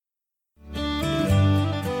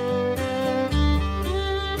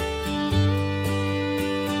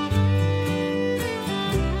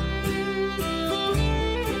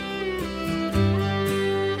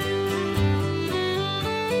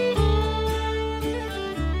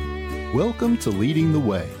Welcome to Leading the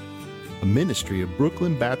Way, a ministry of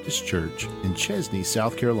Brooklyn Baptist Church in Chesnee,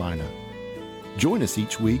 South Carolina. Join us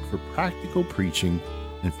each week for practical preaching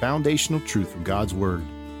and foundational truth of God's Word.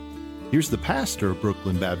 Here's the pastor of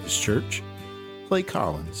Brooklyn Baptist Church, Clay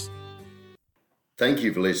Collins. Thank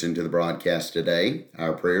you for listening to the broadcast today.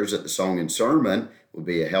 Our prayers that the song and sermon will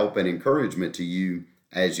be a help and encouragement to you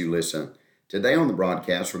as you listen. Today on the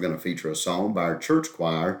broadcast, we're going to feature a song by our church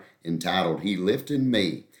choir entitled, He Lifted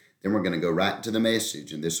Me. Then we're going to go right to the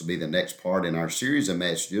message, and this will be the next part in our series of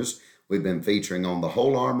messages we've been featuring on the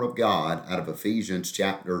whole armor of God out of Ephesians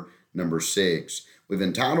chapter number 6. We've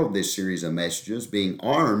entitled this series of messages, Being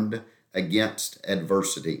Armed Against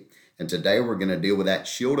Adversity. And today we're going to deal with that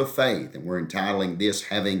shield of faith, and we're entitling this,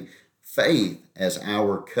 Having Faith as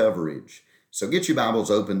Our Coverage. So get your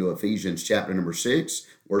Bibles open to Ephesians chapter number 6,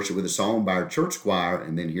 worship with a song by our church choir,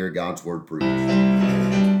 and then hear God's Word preached.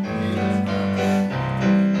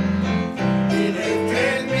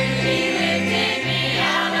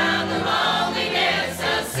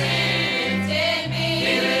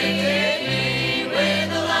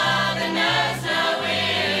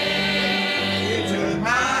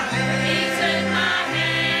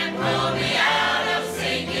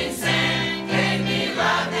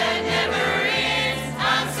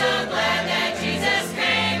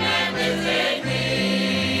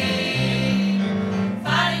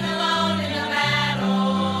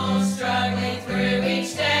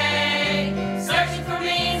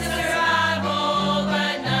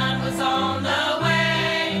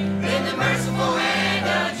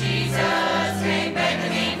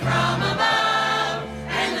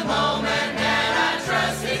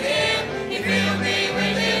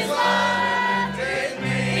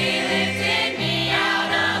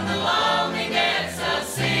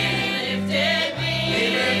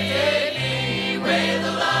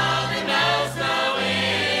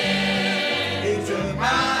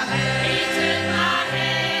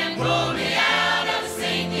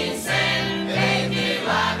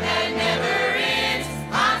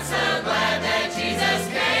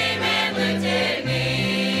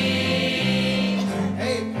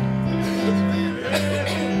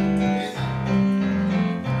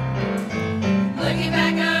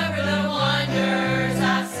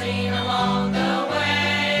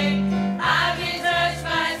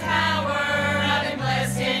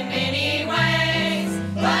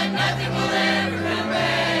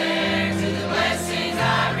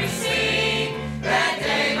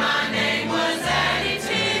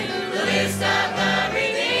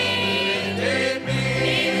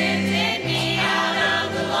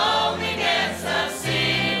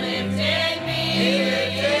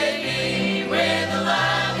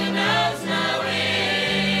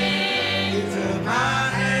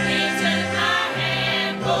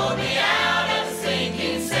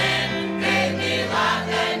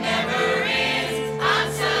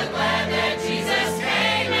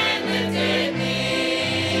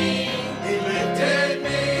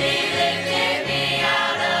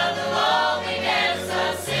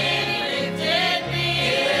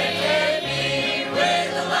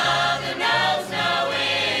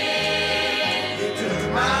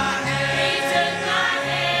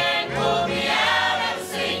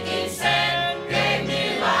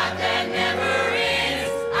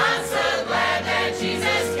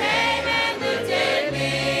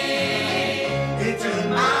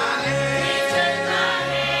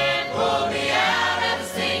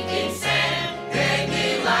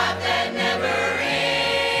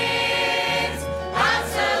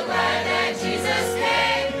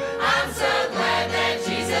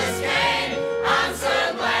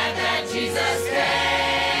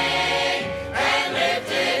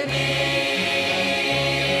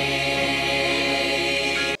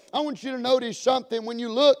 I want you to notice something. When you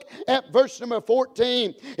look at verse number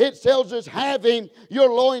 14, it tells us, having your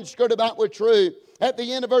loins girded about with truth. At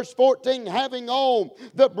the end of verse 14, having on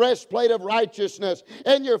the breastplate of righteousness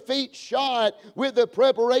and your feet shod with the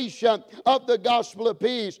preparation of the gospel of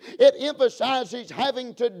peace. It emphasizes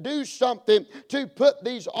having to do something to put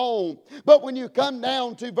these on. But when you come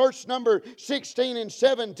down to verse number 16 and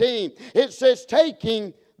 17, it says,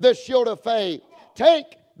 taking the shield of faith.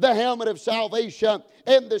 Take the helmet of salvation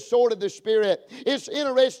and the sword of the Spirit. It's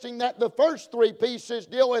interesting that the first three pieces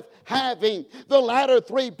deal with having. The latter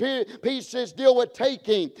three pieces deal with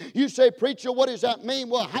taking. You say, preacher, what does that mean?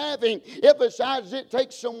 Well, having emphasizes it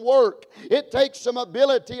takes some work. It takes some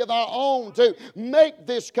ability of our own to make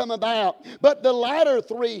this come about. But the latter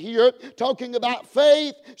three here, talking about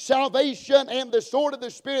faith, salvation, and the sword of the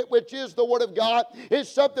Spirit, which is the Word of God, is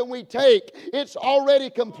something we take. It's already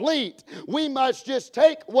complete. We must just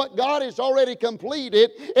take what God has already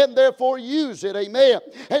completed and therefore use it. Amen.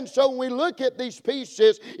 And so when we look at these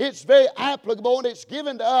pieces, it's very applicable and it's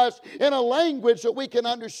given to us in a language that we can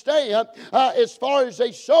understand as far as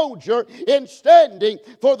a soldier in standing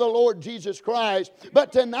for the Lord Jesus Christ.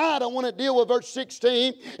 But tonight I want to deal with verse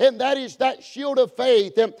 16, and that is that shield of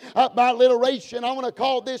faith. And by alliteration, I want to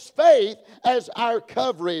call this faith as our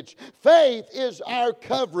coverage. Faith is our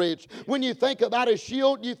coverage. When you think about a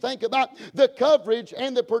shield, you think about the coverage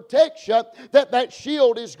and the protection that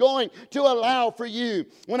shield is going to allow for you.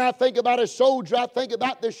 When I think about a soldier, I think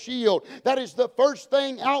about the shield. That is the first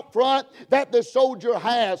thing out front that the soldier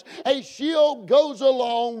has. A shield goes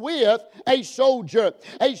along with a soldier.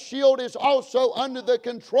 A shield is also under the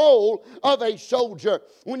control of a soldier.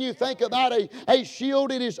 When you think about a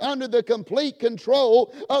shield, it is under the complete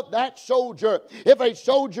control of that soldier. If a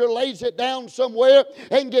soldier lays it down somewhere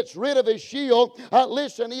and gets rid of his shield,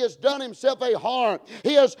 listen, he has done himself a harm.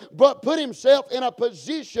 He has put himself in a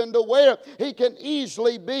position to where he can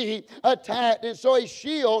easily be attacked. And so a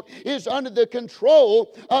shield is under the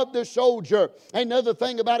control of the soldier. Another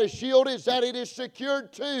thing about a shield is that it is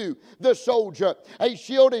secured to the soldier. A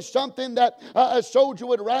shield is something that a soldier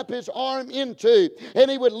would wrap his arm into, and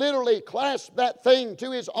he would literally clasp that thing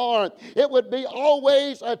to his arm. It would be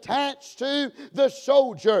always attached to the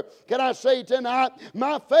soldier. Can I say tonight,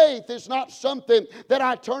 my faith is not something that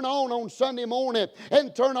I turn on Sunday morning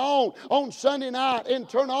and turn on Sunday night and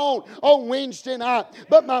turn on Wednesday night,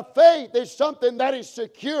 but my faith is something that is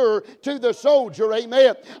secure to the soldier.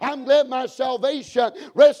 Amen. I'm letting my salvation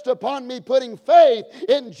rest upon me putting faith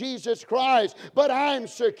in Jesus Christ, but I'm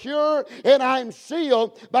secure and I'm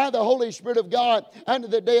sealed by the Holy Spirit of God unto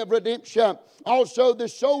the day of redemption. Also, the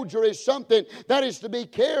soldier is something that is to be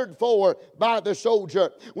cared for by the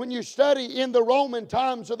soldier. When you study in the Roman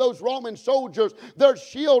times of those Roman soldiers, their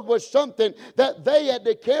shield was something that they had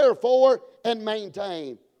to care for and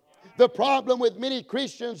maintain. The problem with many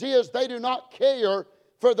Christians is they do not care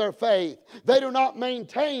for their faith. They do not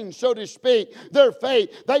maintain, so to speak, their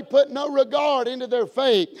faith. They put no regard into their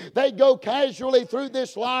faith. They go casually through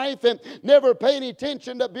this life and never pay any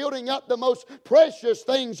attention to building up the most precious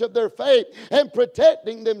things of their faith and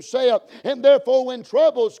protecting themselves. And therefore, when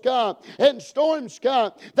troubles come and storms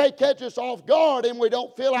come, they catch us off guard and we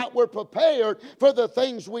don't feel like we're prepared for the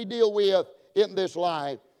things we deal with in this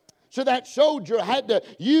life. So that soldier had to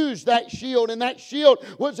use that shield, and that shield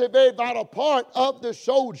was a very vital part of the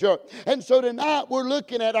soldier. And so tonight we're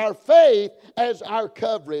looking at our faith as our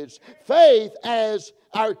coverage. Faith as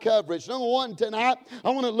our coverage. Number one, tonight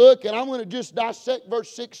I want to look and I want to just dissect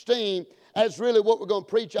verse 16 as really what we're going to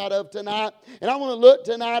preach out of tonight. And I want to look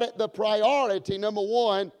tonight at the priority, number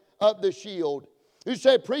one, of the shield. You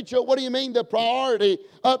say, preacher, what do you mean the priority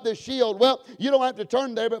of the shield? Well, you don't have to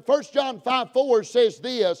turn there, but 1 John 5:4 says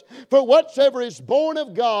this, for whatsoever is born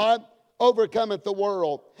of God overcometh the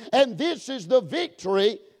world. And this is the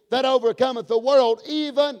victory that overcometh the world,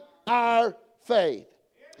 even our faith.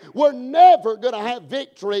 We're never going to have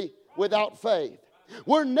victory without faith.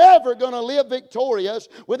 We're never going to live victorious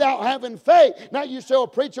without having faith. Now you say, well,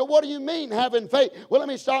 preacher, what do you mean having faith? Well, let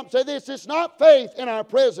me stop and say this. It's not faith in our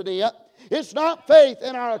president. It's not faith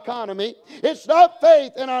in our economy. It's not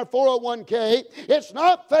faith in our 401k. It's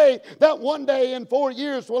not faith that one day in 4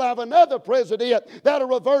 years we'll have another president that'll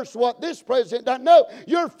reverse what this president does. No,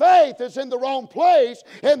 your faith is in the wrong place,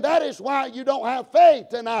 and that is why you don't have faith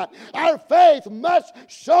tonight. Our faith must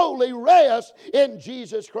solely rest in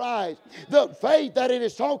Jesus Christ. The faith that it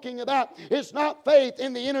is talking about is not faith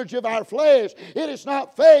in the energy of our flesh. It is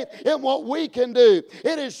not faith in what we can do.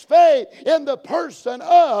 It is faith in the person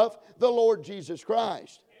of the Lord Jesus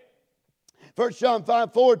Christ. 1 John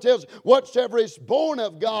 5:4 tells, whatsoever is born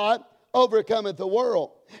of God overcometh the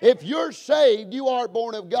world. If you're saved, you are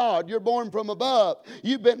born of God. You're born from above.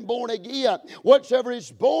 You've been born again. Whatsoever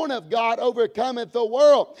is born of God overcometh the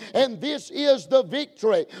world. And this is the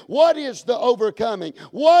victory. What is the overcoming?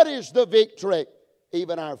 What is the victory?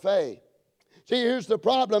 Even our faith. See, here's the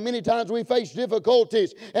problem. Many times we face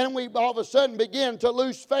difficulties and we all of a sudden begin to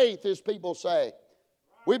lose faith, as people say.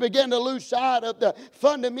 We begin to lose sight of the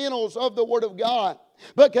fundamentals of the Word of God.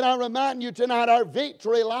 But can I remind you tonight, our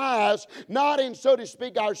victory lies not in, so to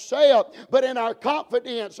speak, ourselves, but in our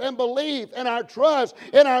confidence and belief and our trust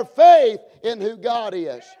and our faith in who God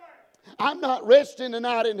is. I'm not resting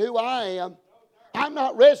tonight in who I am. I'm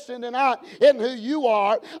not resting tonight in who you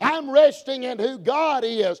are. I'm resting in who God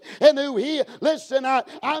is and who He is. Listen,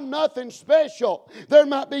 I'm nothing special. There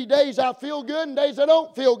might be days I feel good and days I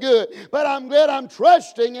don't feel good. But I'm glad I'm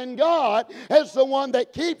trusting in God as the one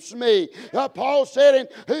that keeps me. Paul said, in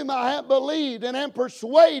whom I have believed and am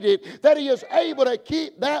persuaded that He is able to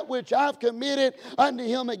keep that which I've committed unto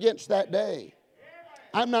Him against that day.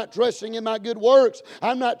 I'm not trusting in my good works.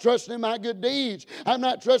 I'm not trusting in my good deeds. I'm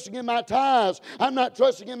not trusting in my tithes. I'm not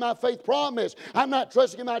trusting in my faith promise. I'm not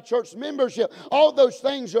trusting in my church membership. All those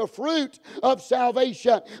things are fruit of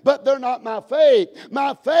salvation, but they're not my faith.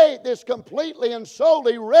 My faith is completely and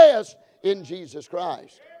solely rest in Jesus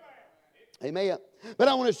Christ. Amen. But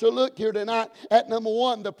I want us to look here tonight at number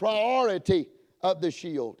one, the priority of the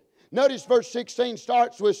shield. Notice verse 16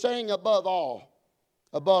 starts with saying above all.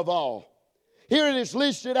 Above all. Here it is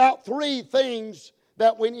listed out three things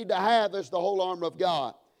that we need to have as the whole armor of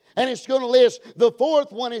God. And it's going to list, the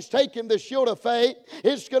fourth one is taking the shield of faith.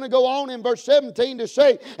 It's going to go on in verse 17 to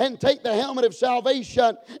say, and take the helmet of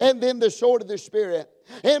salvation and then the sword of the Spirit.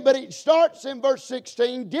 But it starts in verse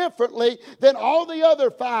 16 differently than all the other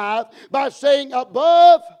five by saying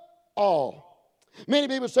above all. Many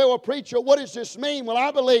people say, well, preacher, what does this mean? Well,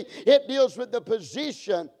 I believe it deals with the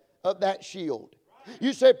position of that shield.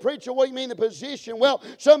 You say, preacher, what do you mean the position? Well,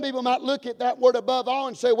 some people might look at that word above all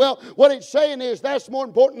and say, well, what it's saying is that's more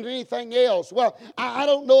important than anything else. Well, I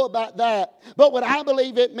don't know about that. But what I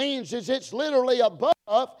believe it means is it's literally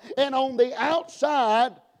above and on the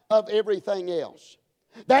outside of everything else.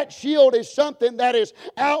 That shield is something that is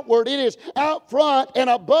outward. It is out front and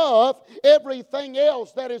above everything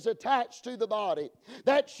else that is attached to the body.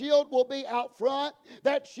 That shield will be out front.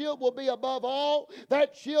 That shield will be above all.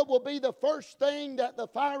 That shield will be the first thing that the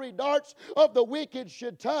fiery darts of the wicked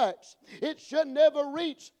should touch. It should never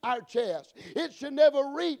reach our chest. It should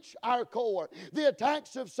never reach our core. The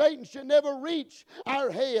attacks of Satan should never reach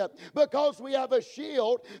our head, because we have a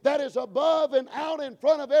shield that is above and out in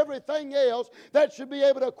front of everything else that should be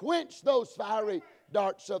able to quench those fiery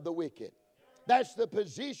darts of the wicked. That's the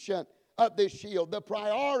position of this shield, the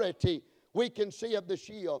priority we can see of the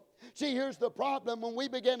shield. See, here's the problem. When we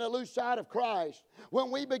begin to lose sight of Christ,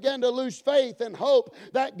 when we begin to lose faith and hope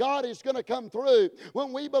that God is going to come through,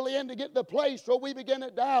 when we begin to get to the place where we begin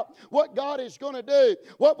to doubt what God is going to do,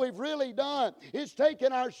 what we've really done is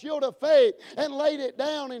taken our shield of faith and laid it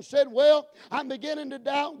down and said, well, I'm beginning to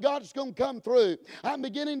doubt God's going to come through. I'm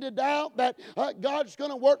beginning to doubt that God's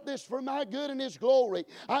going to work this for my good and His glory.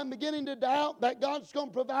 I'm beginning to doubt that God's going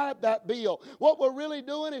to provide that bill. What we're really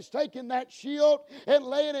doing is taking that shield and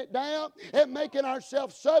laying it down and making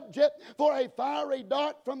ourselves subject for a fiery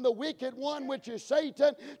dart from the wicked one, which is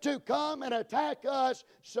Satan, to come and attack us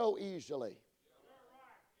so easily.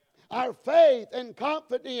 Our faith and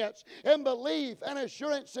confidence and belief and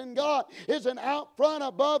assurance in God is an out front,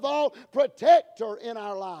 above all, protector in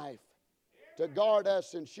our life to guard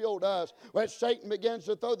us and shield us. When Satan begins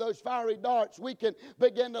to throw those fiery darts, we can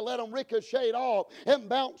begin to let them ricochet off and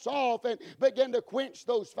bounce off and begin to quench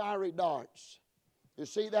those fiery darts. You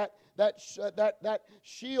see, that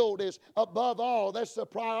shield is above all. That's the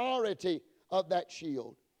priority of that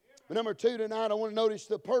shield. Number two tonight, I want to notice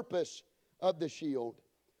the purpose of the shield.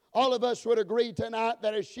 All of us would agree tonight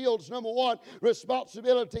that a shield's number one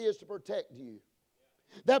responsibility is to protect you.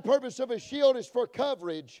 That purpose of a shield is for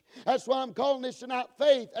coverage. That's why I'm calling this tonight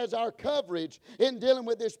faith as our coverage in dealing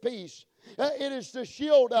with this piece. It is to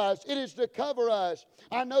shield us. It is to cover us.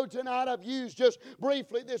 I know tonight I've used just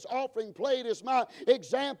briefly this offering plate as my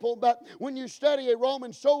example, but when you study a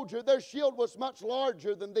Roman soldier, their shield was much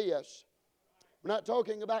larger than this. We're not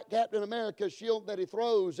talking about Captain America's shield that he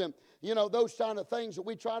throws and, those kind of things that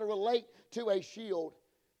we try to relate to a shield.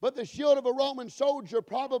 But the shield of a Roman soldier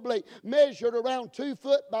probably measured around 2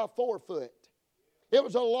 foot by 4 foot. It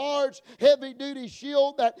was a large, heavy-duty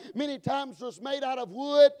shield that many times was made out of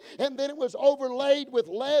wood, and then it was overlaid with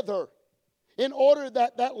leather in order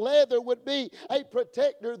that that leather would be a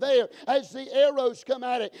protector there as the arrows come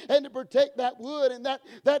at it, and to protect that wood. And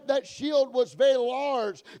that shield was very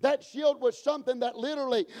large. That shield was something that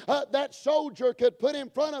literally that soldier could put in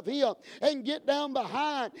front of him and get down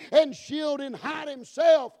behind and shield and hide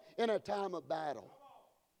himself in a time of battle.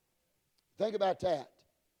 Think about that.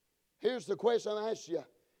 Here's the question I ask you.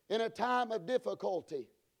 In a time of difficulty,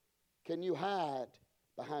 can you hide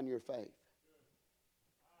behind your faith?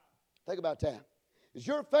 Think about that. Is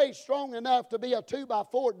your faith strong enough to be a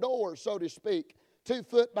 2x4 door, so to speak, 2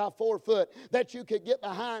 foot by 4 foot, that you could get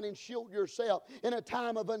behind and shield yourself in a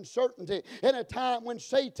time of uncertainty, in a time when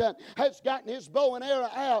Satan has gotten his bow and arrow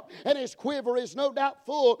out, and his quiver is no doubt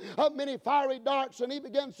full of many fiery darts, and he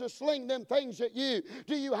begins to sling them things at you.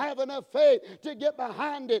 Do you have enough faith to get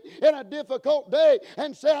behind it in a difficult day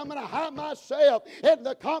and say, I'm going to hide myself in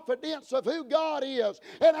the confidence of who God is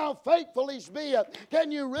and how faithful He's been?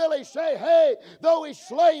 Can you really say, hey, though He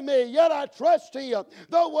slay me, yet I trust Him.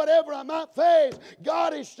 Though whatever I might face,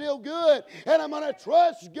 God is still good, and I'm going to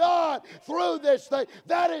trust God through this thing.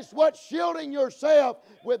 That is what shielding yourself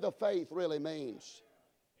with the faith really means.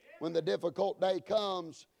 When the difficult day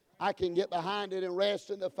comes, I can get behind it and rest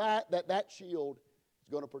in the fact that that shield is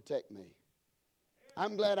going to protect me.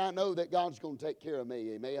 I'm glad I know that God's going to take care of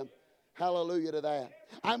me. Amen. Hallelujah to that.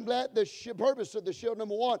 I'm glad the purpose of the shield,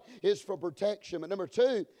 number one, is for protection. But number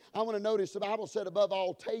two, I want to notice the Bible said, above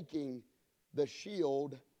all, taking the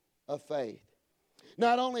shield of faith.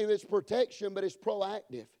 Not only is protection, but it's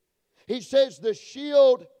proactive. He says the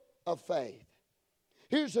shield of faith.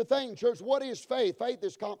 Here's the thing, church. What is faith? Faith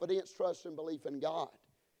is confidence, trust, and belief in God.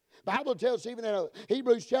 The Bible tells us even in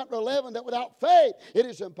Hebrews chapter 11 that without faith it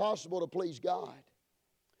is impossible to please God.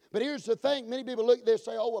 But here's the thing. Many people look at this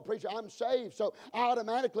and say, oh, well, preacher, I'm saved, so I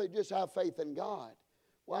automatically just have faith in God.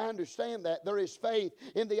 Well, I understand that. There is faith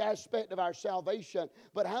in the aspect of our salvation,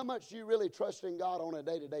 but how much do you really trust in God on a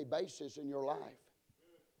day-to-day basis in your life?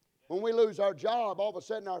 When we lose our job, all of a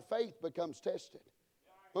sudden our faith becomes tested.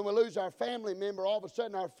 When we lose our family member, all of a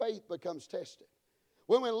sudden our faith becomes tested.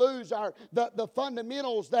 When we lose the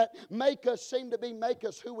fundamentals that make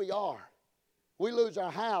us who we are. We lose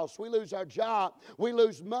our house, we lose our job, we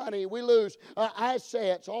lose money, we lose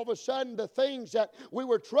assets. All of a sudden the things that we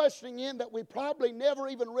were trusting in that we probably never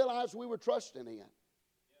even realized we were trusting in.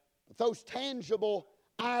 But those tangible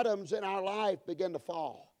items in our life begin to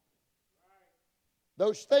fall.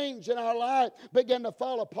 Those things in our life begin to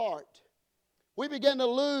fall apart. We begin to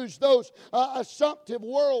lose those assumptive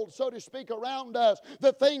worlds, so to speak, around us.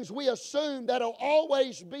 The things we assume that will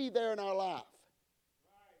always be there in our life.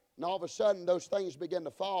 And all of a sudden, those things begin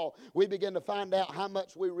to fall. We begin to find out how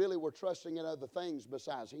much we really were trusting in other things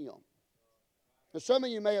besides Him. Now, some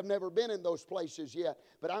of you may have never been in those places yet,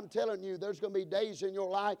 but I'm telling you, there's going to be days in your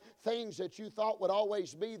life, things that you thought would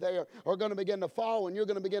always be there are going to begin to fall, and you're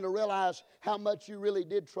going to begin to realize how much you really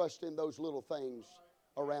did trust in those little things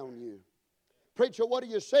around you. Preacher, what are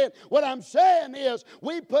you saying? What I'm saying is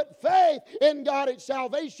we put faith in God at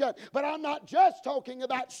salvation, but I'm not just talking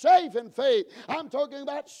about saving faith. I'm talking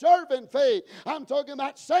about serving faith. I'm talking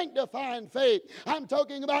about sanctifying faith. I'm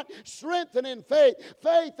talking about strengthening faith.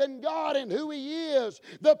 Faith in God and who He is,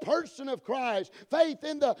 the person of Christ. Faith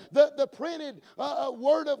in the printed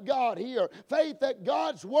Word of God here. Faith that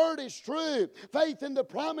God's Word is true. Faith in the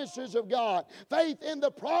promises of God. Faith in the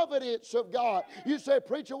providence of God. You say,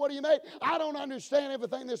 preacher, what do you mean? I don't understand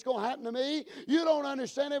everything that's going to happen to me. You don't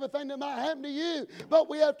understand everything that might happen to you. But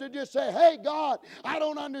we have to just say, hey, God, I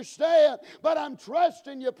don't understand, but I'm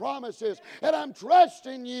trusting your promises, and I'm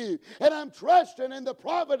trusting you, and I'm trusting in the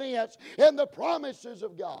providence and the promises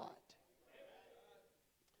of God.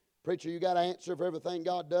 Preacher, you got to answer for everything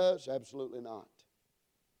God does? Absolutely not.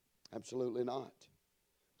 Absolutely not.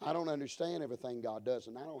 I don't understand everything God does,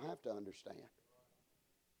 and I don't have to understand.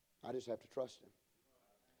 I just have to trust Him.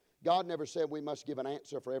 God never said we must give an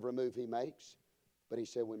answer for every move He makes, but He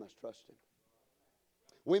said we must trust Him.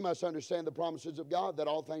 We must understand the promises of God that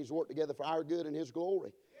all things work together for our good and His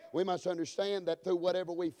glory. We must understand that through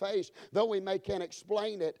whatever we face, though we can't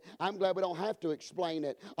explain it, I'm glad we don't have to explain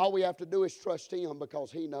it. All we have to do is trust Him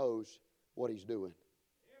because He knows what He's doing.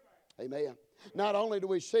 Amen. Not only do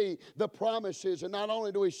we see the promises, and not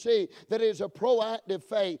only do we see that it is a proactive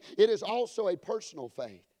faith, it is also a personal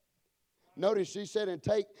faith. Notice He said,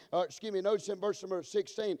 notice in verse number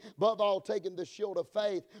 16, above all taking the shield of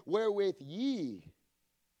faith, wherewith ye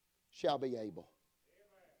shall be able.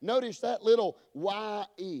 Notice that little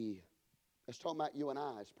Y-E. That's talking about you and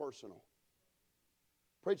I. It's personal.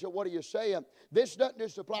 Preacher, what are you saying? This doesn't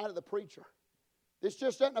just apply to the preacher. This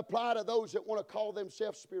just doesn't apply to those that want to call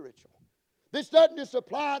themselves spiritual. This doesn't just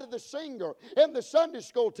apply to the singer and the Sunday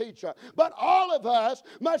school teacher, but all of us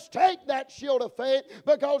must take that shield of faith,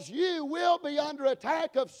 because you will be under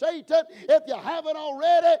attack of Satan. If you haven't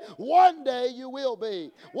already, one day you will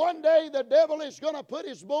be. One day the devil is going to put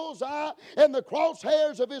his bullseye and the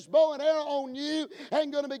crosshairs of his bow and arrow on you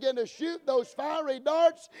and going to begin to shoot those fiery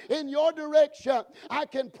darts in your direction. I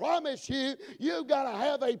can promise you, you've got to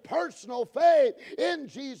have a personal faith in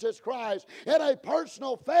Jesus Christ, and a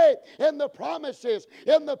personal faith in the promises,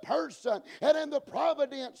 in the person, and in the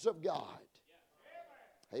providence of God.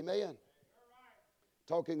 Amen.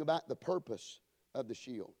 talking about the purpose of the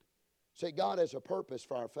shield. See, God has a purpose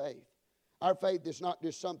for our faith. Our faith is not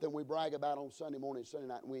just something we brag about on Sunday morning, Sunday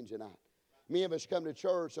night, and Wednesday night. Many of us come to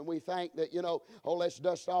church and we think that, let's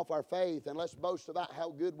dust off our faith and let's boast about how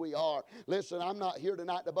good we are. Listen, I'm not here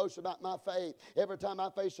tonight to boast about my faith. Every time I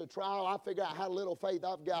face a trial, I figure out how little faith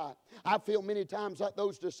I've got. I feel many times like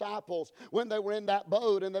those disciples when they were in that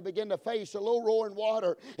boat and they began to face a low roaring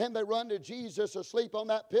water and they run to Jesus asleep on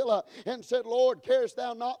that pillow and said, Lord, carest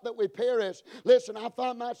thou not that we perish? Listen, I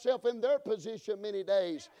find myself in their position many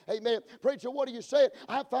days. Amen. Preacher, what are you saying?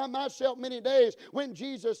 I find myself many days when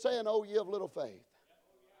Jesus saying, oh, you have little faith.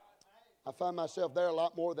 I find myself there a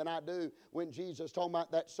lot more than I do when Jesus talking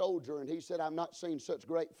about that soldier and he said, I've not seen such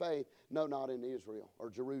great faith. No, not in Israel or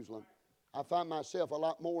Jerusalem. I find myself a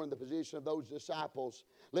lot more in the position of those disciples.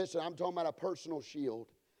 Listen, I'm talking about a personal shield.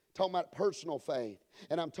 Talking about personal faith.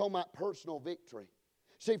 And I'm talking about personal victory.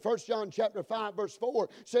 See, 1 John chapter 5 verse 4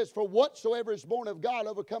 says, for whatsoever is born of God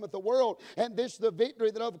overcometh the world. And this is the victory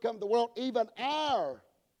that overcometh the world, even our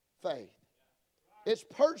faith. It's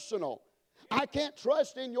personal. I can't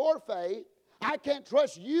trust in your faith. I can't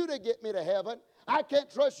trust you to get me to heaven. I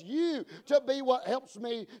can't trust you to be what helps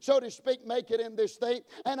me, so to speak, make it in this thing.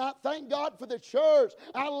 And I thank God for the church.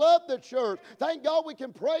 I love the church. Thank God we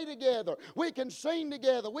can pray together. We can sing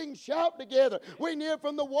together. We can shout together. We can hear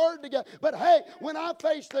from the Word together. But hey, when I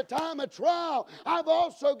face the time of trial, I've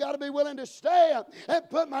also got to be willing to stand and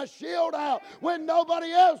put my shield out when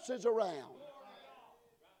nobody else is around.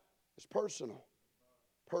 It's personal.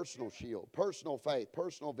 Personal shield, personal faith,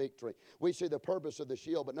 personal victory. We see the purpose of the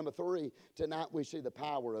shield. But number 3, tonight we see the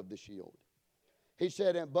power of the shield. He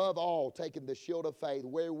said, above all, taking the shield of faith,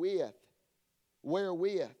 wherewith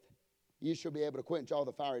you shall be able to quench all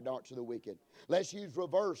the fiery darts of the wicked. Let's use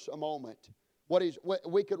reverse a moment.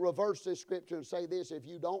 We could reverse this scripture and say this: if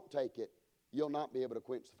you don't take it, you'll not be able to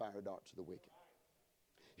quench the fiery darts of the wicked.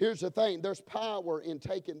 Here's the thing: there's power in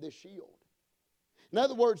taking this shield. In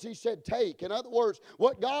other words, he said take. In other words,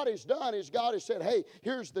 what God has done is God has said, hey,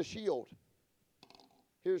 here's the shield.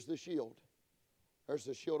 Here's the shield. There's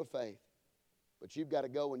the shield of faith. But you've got to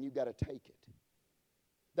go and you've got to take it.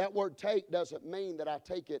 That word take doesn't mean that I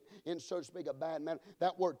take it in, so to speak, a bad manner.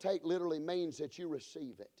 That word take literally means that you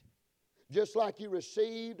receive it. Just like you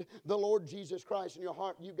received the Lord Jesus Christ in your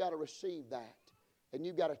heart, you've got to receive that. And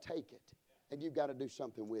you've got to take it. And you've got to do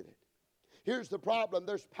something with it. Here's the problem.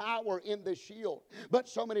 There's power in the shield. But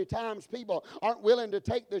so many times people aren't willing to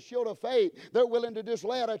take the shield of faith. They're willing to just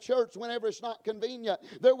lay out of church whenever it's not convenient.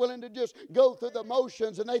 They're willing to just go through the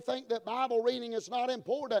motions, and they think that Bible reading is not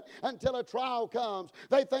important until a trial comes.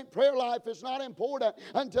 They think prayer life is not important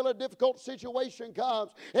until a difficult situation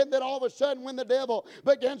comes. And then all of a sudden when the devil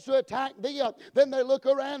begins to attack them, then they look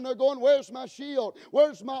around and they're going, where's my shield?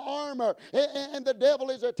 Where's my armor? And the devil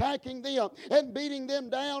is attacking them and beating them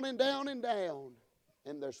down and down and down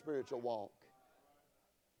in their spiritual walk.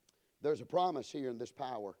 There's a promise here in this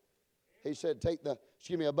power. He said,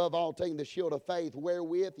 above all, taking the shield of faith,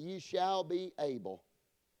 wherewith ye shall be able.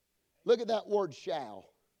 Look at that word shall.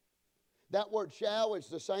 That word shall is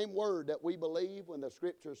the same word that we believe when the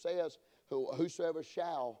scripture says, whosoever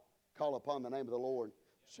shall call upon the name of the Lord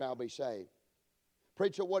shall be saved.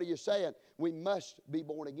 Preacher, what are you saying? We must be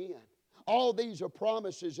born again. All these are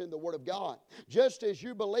promises in the Word of God. Just as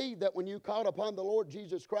you believe that when you call upon the Lord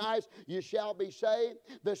Jesus Christ, you shall be saved,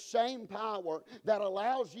 the same power that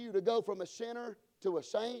allows you to go from a sinner to a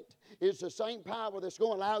saint is the same power that's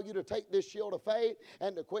going to allow you to take this shield of faith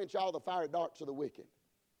and to quench all the fiery darts of the wicked.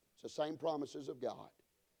 It's the same promises of God.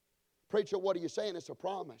 Preacher, what are you saying? It's a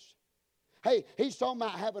promise. Hey, he's talking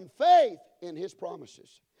about having faith in His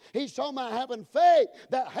promises. He's talking about having faith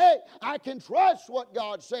that, hey, I can trust what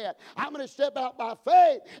God said. I'm going to step out by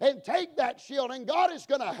faith and take that shield, and God is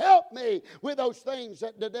going to help me with those things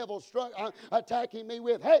that the devil's attacking me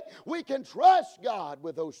with. Hey, we can trust God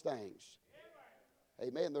with those things.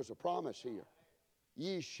 Amen. There's a promise here.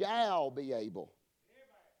 Ye shall be able.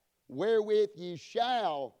 Wherewith ye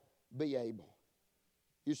shall be able.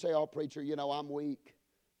 You say, oh, preacher, I'm weak.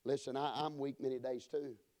 Listen, I'm weak many days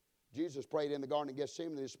too. Jesus prayed in the Garden of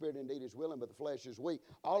Gethsemane, the Spirit indeed is willing, but the flesh is weak.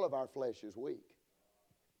 All of our flesh is weak.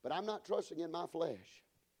 But I'm not trusting in my flesh.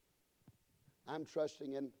 I'm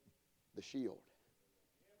trusting in the shield.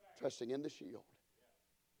 Trusting in the shield.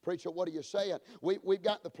 Preacher, what are you saying? We've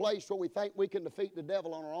got the place where we think we can defeat the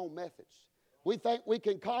devil on our own methods. We think we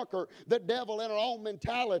can conquer the devil in our own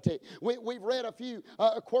mentality. We've read a few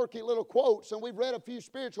quirky little quotes, and we've read a few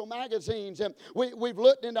spiritual magazines, and we've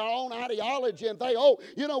looked into our own ideology and think, oh,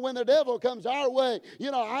 when the devil comes our way,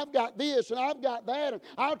 I've got this and I've got that, and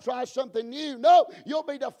I'll try something new. No, you'll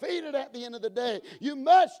be defeated at the end of the day. You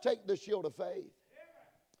must take the shield of faith.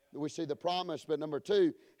 We see the promise, but number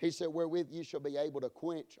 2, he said, wherewith you shall be able to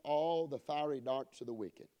quench all the fiery darts of the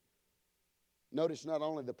wicked. Notice not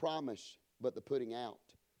only the promise, but the putting out.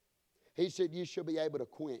 He said, you shall be able to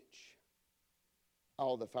quench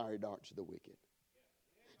all the fiery darts of the wicked.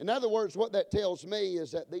 In other words, what that tells me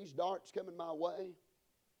is that these darts coming my way,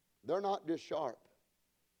 they're not just sharp.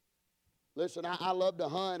 Listen, I love to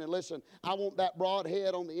hunt, and listen, I want that broad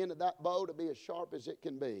head on the end of that bow to be as sharp as it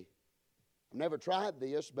can be. I've never tried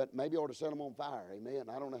this, but maybe I ought to set them on fire. Amen.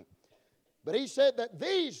 I don't know. But he said that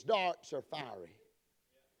these darts are fiery.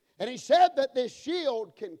 And he said that this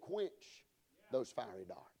shield can quench those fiery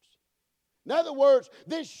darts. In other words,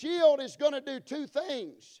 this shield is going to do 2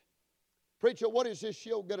 things. Preacher, what is this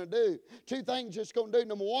shield going to do? 2 things it's going to do.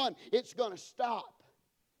 Number 1, it's going to stop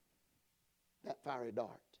that fiery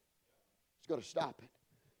dart. It's going to stop it.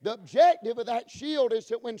 The objective of that shield is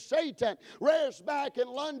that when Satan rears back and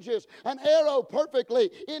lunges an arrow perfectly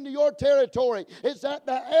into your territory, is that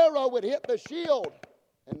the arrow would hit the shield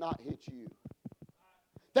and not hit you.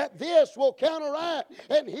 That this will counteract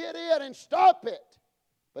and hit it and stop it.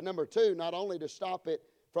 But number 2, not only to stop it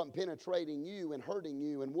from penetrating you and hurting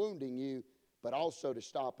you and wounding you, but also to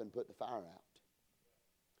stop and put the fire out.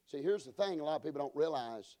 See, here's the thing a lot of people don't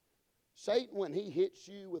realize. Satan, when he hits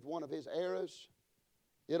you with one of his arrows,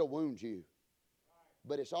 it'll wound you.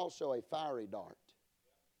 But it's also a fiery dart.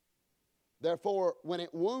 Therefore, when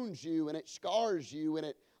it wounds you and it scars you and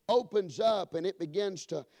it opens up and it begins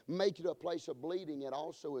to make you to a place of bleeding, it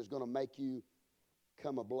also is going to make you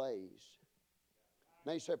come ablaze.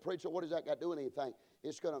 Now you say, preacher, what does that got to do with anything?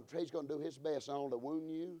 He's going to do his best not only to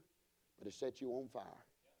wound you, but to set you on fire.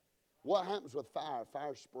 What happens with fire?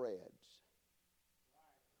 Fire spreads.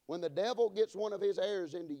 When the devil gets one of his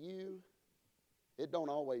arrows into you, it don't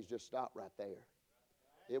always just stop right there.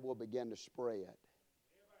 It will begin to spread.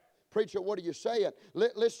 Preacher, what are you saying?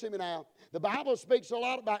 Listen to me now. The Bible speaks a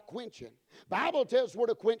lot about quenching. The Bible tells us we're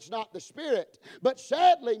to quench not the Spirit. But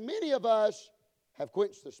sadly, many of us have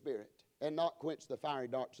quenched the Spirit and not quenched the fiery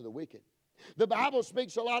darts of the wicked. The Bible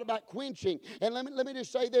speaks a lot about quenching. And let me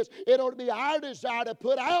just say this. It ought to be our desire to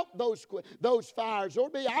put out those fires. It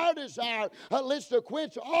ought to be our desire, to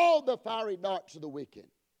quench all the fiery darts of the wicked.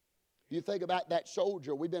 You think about that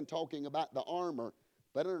soldier. We've been talking about the armor.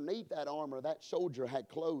 But underneath that armor, that soldier had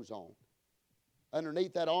clothes on.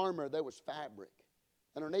 Underneath that armor, there was fabric.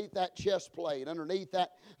 Underneath that chest plate, underneath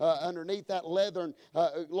that leather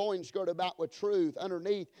loin skirt about with truth,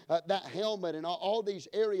 underneath that helmet and all these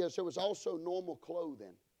areas, there was also normal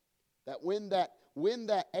clothing. That when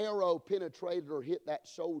that arrow penetrated or hit that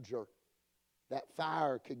soldier, that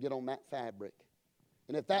fire could get on that fabric.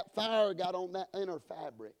 And if that fire got on that inner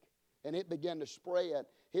fabric and it began to spread,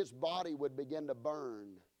 his body would begin to burn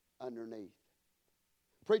underneath.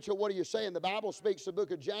 Preacher, what are you saying? The Bible speaks in the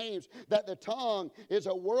book of James that the tongue is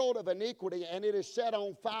a world of iniquity and it is set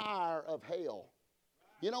on fire of hell.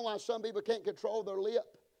 You know why some people can't control their lip?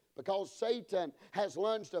 Because Satan has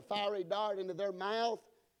lunged a fiery dart into their mouth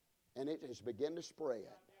and it has begun to spread.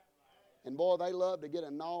 And boy, they love to get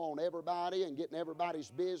a gnaw on everybody and get in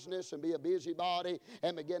everybody's business and be a busybody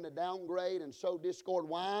and begin to downgrade and sow discord.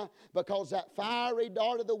 Why? Because that fiery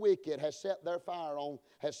dart of the wicked has set their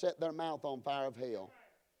mouth on fire of hell.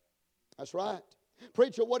 That's right.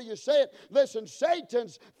 Preacher, what are you saying? Listen,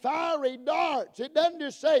 Satan's fiery darts. It doesn't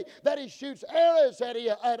just say that he shoots arrows at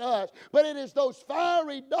us, but it is those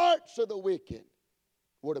fiery darts of the wicked.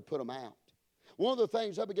 We're to put them out. One of the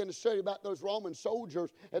things I began to study about those Roman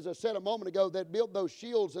soldiers, as I said a moment ago, they'd build those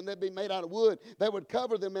shields and they'd be made out of wood. They would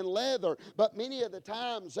cover them in leather, but many of the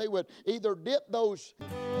times they would either dip those...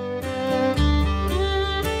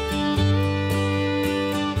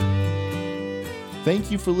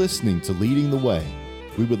 Thank you for listening to Leading the Way.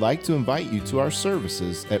 We would like to invite you to our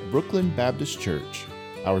services at Brooklyn Baptist Church.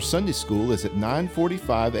 Our Sunday school is at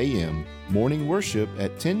 9:45 a.m., morning worship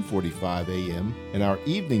at 10:45 a.m., and our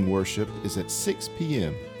evening worship is at 6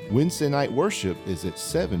 p.m. Wednesday night worship is at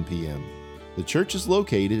 7 p.m. The church is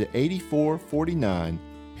located at 8449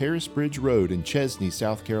 Paris Bridge Road in Chesney,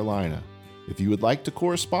 South Carolina. If you would like to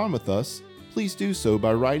correspond with us, please do so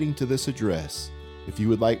by writing to this address. If you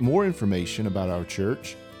would like more information about our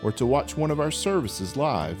church or to watch one of our services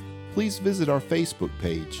live, please visit our Facebook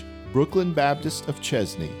page, Brooklyn Baptist of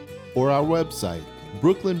Chesney, or our website,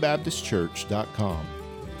 brooklynbaptistchurch.com.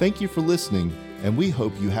 Thank you for listening, and we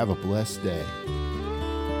hope you have a blessed day.